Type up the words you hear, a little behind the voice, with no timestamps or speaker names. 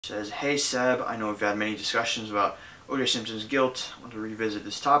Says, "Hey Seb, I know we've had many discussions about O.J. Simpson's guilt. I want to revisit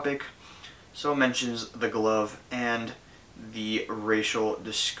this topic." So mentions the glove and the racial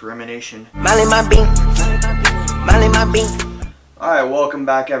discrimination. Alright, welcome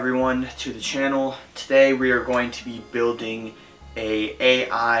back everyone to the channel. Today we are going to be building a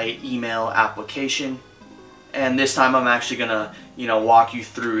AI email application. And this time I'm actually gonna, walk you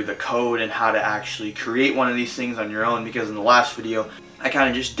through the code and how to actually create one of these things on your own, because in the last video I kind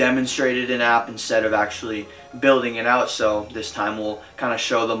of just demonstrated an app instead of actually building it out. So this time we'll kind of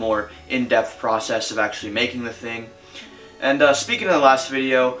show the more in-depth process of actually making the thing. And speaking of the last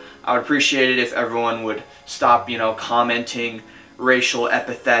video, I would appreciate it if everyone would stop, commenting racial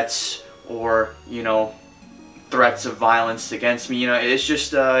epithets or, threats of violence against me. It's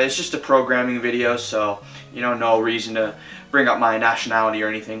just a programming video, so no reason to bring up my nationality or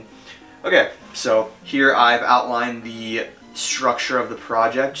anything. Okay, so here I've outlined the structure of the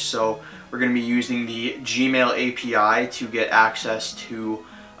project. So we're going to be using the Gmail API to get access to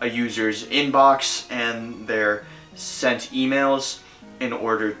a user's inbox and their sent emails in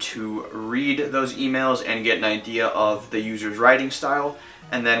order to read those emails and get an idea of the user's writing style.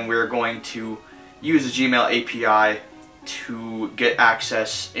 And then we're going to use the Gmail API to get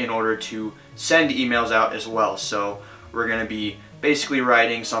access in order to send emails out as well. So we're going to be basically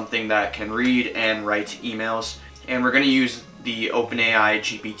writing something that can read and write emails, and we're going to use the OpenAI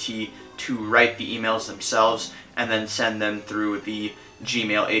GPT to write the emails themselves and then send them through the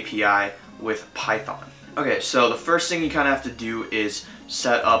Gmail API with Python. Okay, so the first thing you kind of have to do is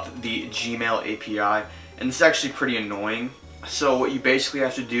set up the Gmail API, and it's actually pretty annoying. So what you basically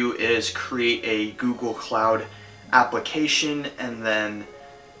have to do is create a Google Cloud application and then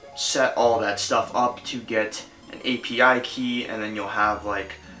set all that stuff up to get an API key, and then you'll have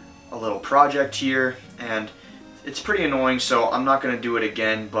like a little project here, and it's pretty annoying, so I'm not going to do it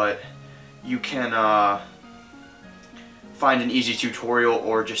again, but you can find an easy tutorial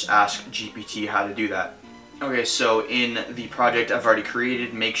or just ask GPT how to do that. Okay, so in the project I've already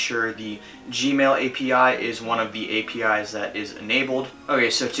created, make sure the Gmail API is one of the APIs that is enabled.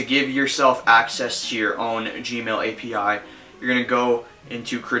 Okay, so to give yourself access to your own Gmail API, you're going to go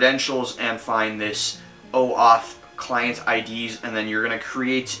into credentials and find this OAuth client IDs, and then you're going to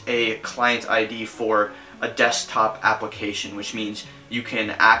create a client ID for a desktop application, which means you can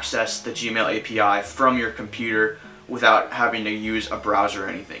access the Gmail API from your computer without having to use a browser or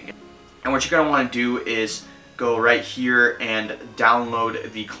anything. And what you're going to want to do is go right here and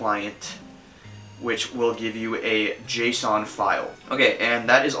download the client, which will give you a JSON file. Okay, and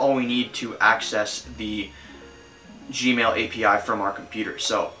that is all we need to access the Gmail API from our computer.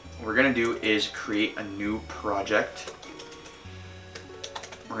 So what we're going to do is create a new project.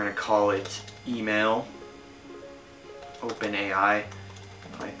 We're going to call it email OpenAI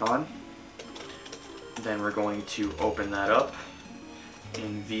Python. Then we're going to open that up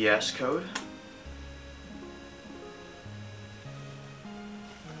in VS Code.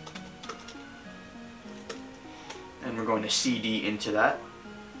 And we're going to CD into that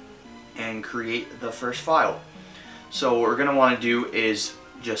and create the first file. So what we're going to want to do is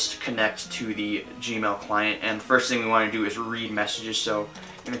just connect to the Gmail client, and the first thing we want to do is read messages. So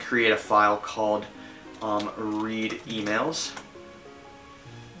I'm going to create a file called read emails.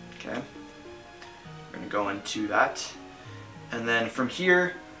 Okay, we're going to go into that, and then from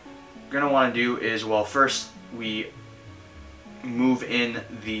here we're going to want to do is, well, first we move in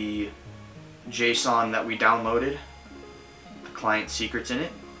the JSON that we downloaded, the client secrets in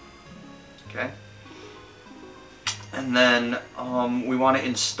it. Okay, and then we want to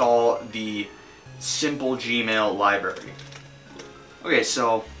install the Simple Gmail library. Okay,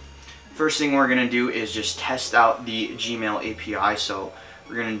 so first thing we're going to do is just test out the Gmail API. So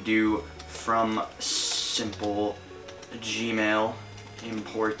we're going to do from Simple Gmail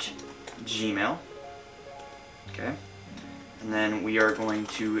import Gmail. Okay, and then we are going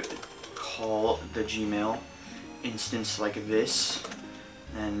to call the Gmail instance like this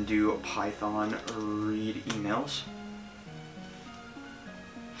and do Python read emails.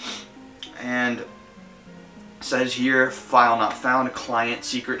 And it says here, file not found, client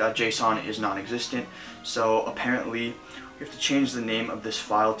secret.json is non-existent. So apparently we have to change the name of this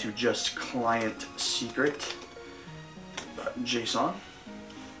file to just client secret.json.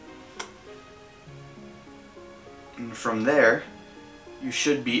 And from there, you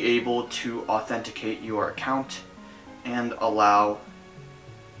should be able to authenticate your account and allow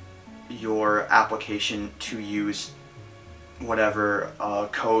your application to use whatever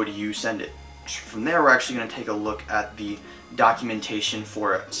code you send it. From there, we're actually going to take a look at the documentation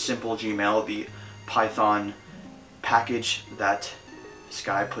for Simple Gmail, the Python package that this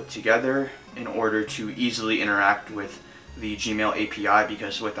guy put together in order to easily interact with the Gmail API,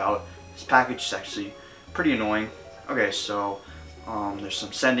 because without this package it's actually pretty annoying. Okay, so there's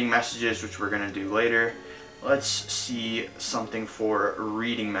some sending messages, which we're going to do later. Let's see something for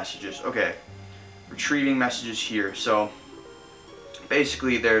reading messages. Okay, retrieving messages here. So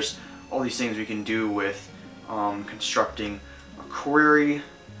basically there's all these things we can do with constructing a query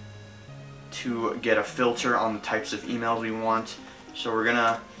to get a filter on the types of emails we want. So we're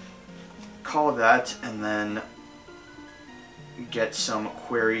gonna call that and then get some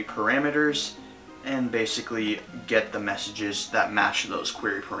query parameters and basically get the messages that match those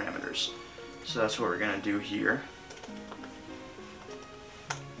query parameters. So that's what we're gonna do here.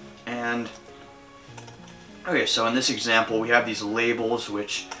 And okay, so in this example we have these labels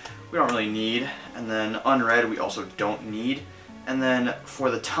which we don't really need, and then unread we also don't need. And then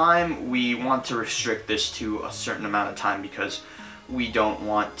for the time, we want to restrict this to a certain amount of time because we don't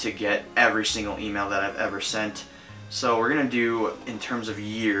want to get every single email that I've ever sent. So we're going to do, in terms of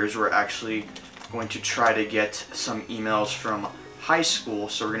years, we're actually going to try to get some emails from high school.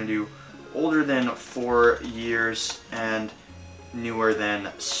 So we're going to do older than 4 years and newer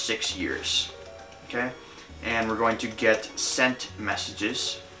than 6 years. Okay? And we're going to get sent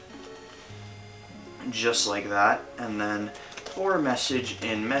messages, just like that. And then for message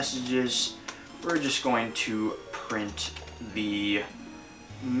in messages, we're just going to print the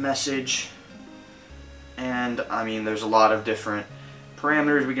message. And I mean, there's a lot of different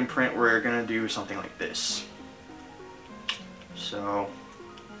parameters we can print. We're going to do something like this. So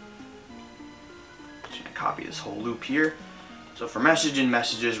just going to copy this whole loop here. So for message in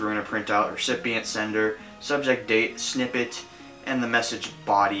messages, we're going to print out recipient, sender, subject, date, snippet, and the message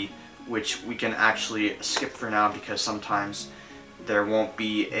body, which we can actually skip for now because sometimes there won't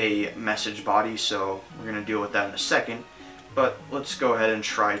be a message body, so we're going to deal with that in a second. But let's go ahead and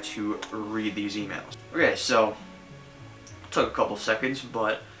try to read these emails. Okay, so it took a couple seconds,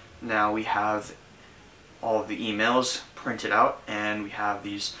 but now we have all of the emails printed out, and we have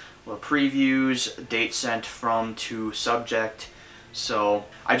these little previews, date sent from to subject. So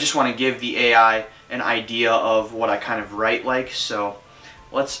I just want to give the AI an idea of what I kind of write like, so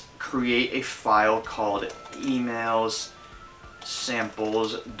let's create a file called emails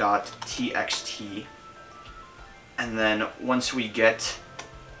samples.txt, and then once we get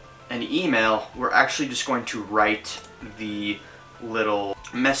an email, we're actually just going to write the little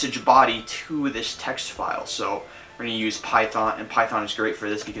message body to this text file. So we're going to use Python, and Python is great for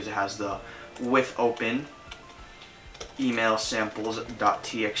this because it has the with open email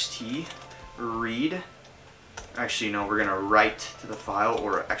samples.txt read. Actually, no, we're going to write to the file,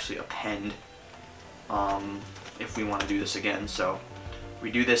 or actually append if we want to do this again. So we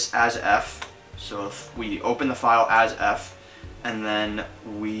do this as f. So if we open the file as f, and then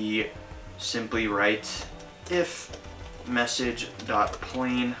we simply write if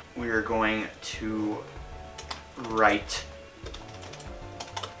message.plain, we are going to write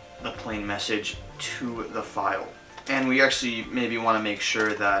the plain message to the file. And we actually maybe want to make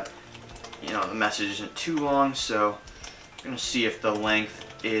sure that, you know, the message isn't too long, so we're going to see if the length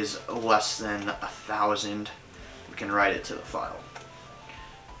is less than 1,000. We can write it to the file,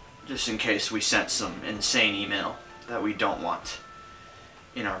 just in case we sent some insane email that we don't want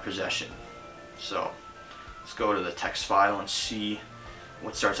in our possession. So let's go to the text file and see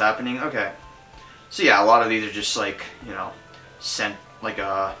what starts happening. Okay, so yeah, a lot of these are just like, you know, sent like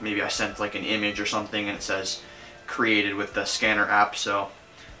a, maybe I sent like an image or something and it says created with the scanner app, so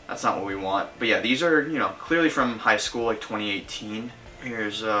that's not what we want. But yeah, these are, you know, clearly from high school, like 2018.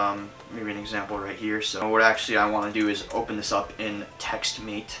 Here's maybe an example right here. So what actually I want to do is open this up in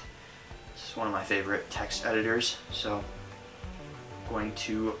TextMate. This is one of my favorite text editors. So I'm going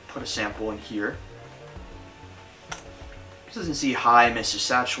to put a sample in here. It doesn't see hi Mrs.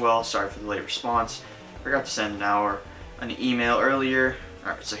 Satchwell, sorry for the late response. Forgot to send an email earlier.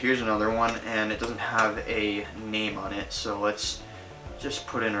 Alright, so here's another one, and it doesn't have a name on it, so let's just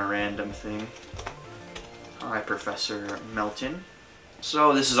put in a random thing. Hi Professor Melton.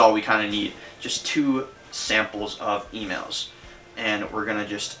 So this is all we kind of need, just 2 samples of emails, and we're gonna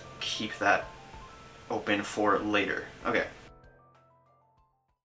just keep that open for later. Okay.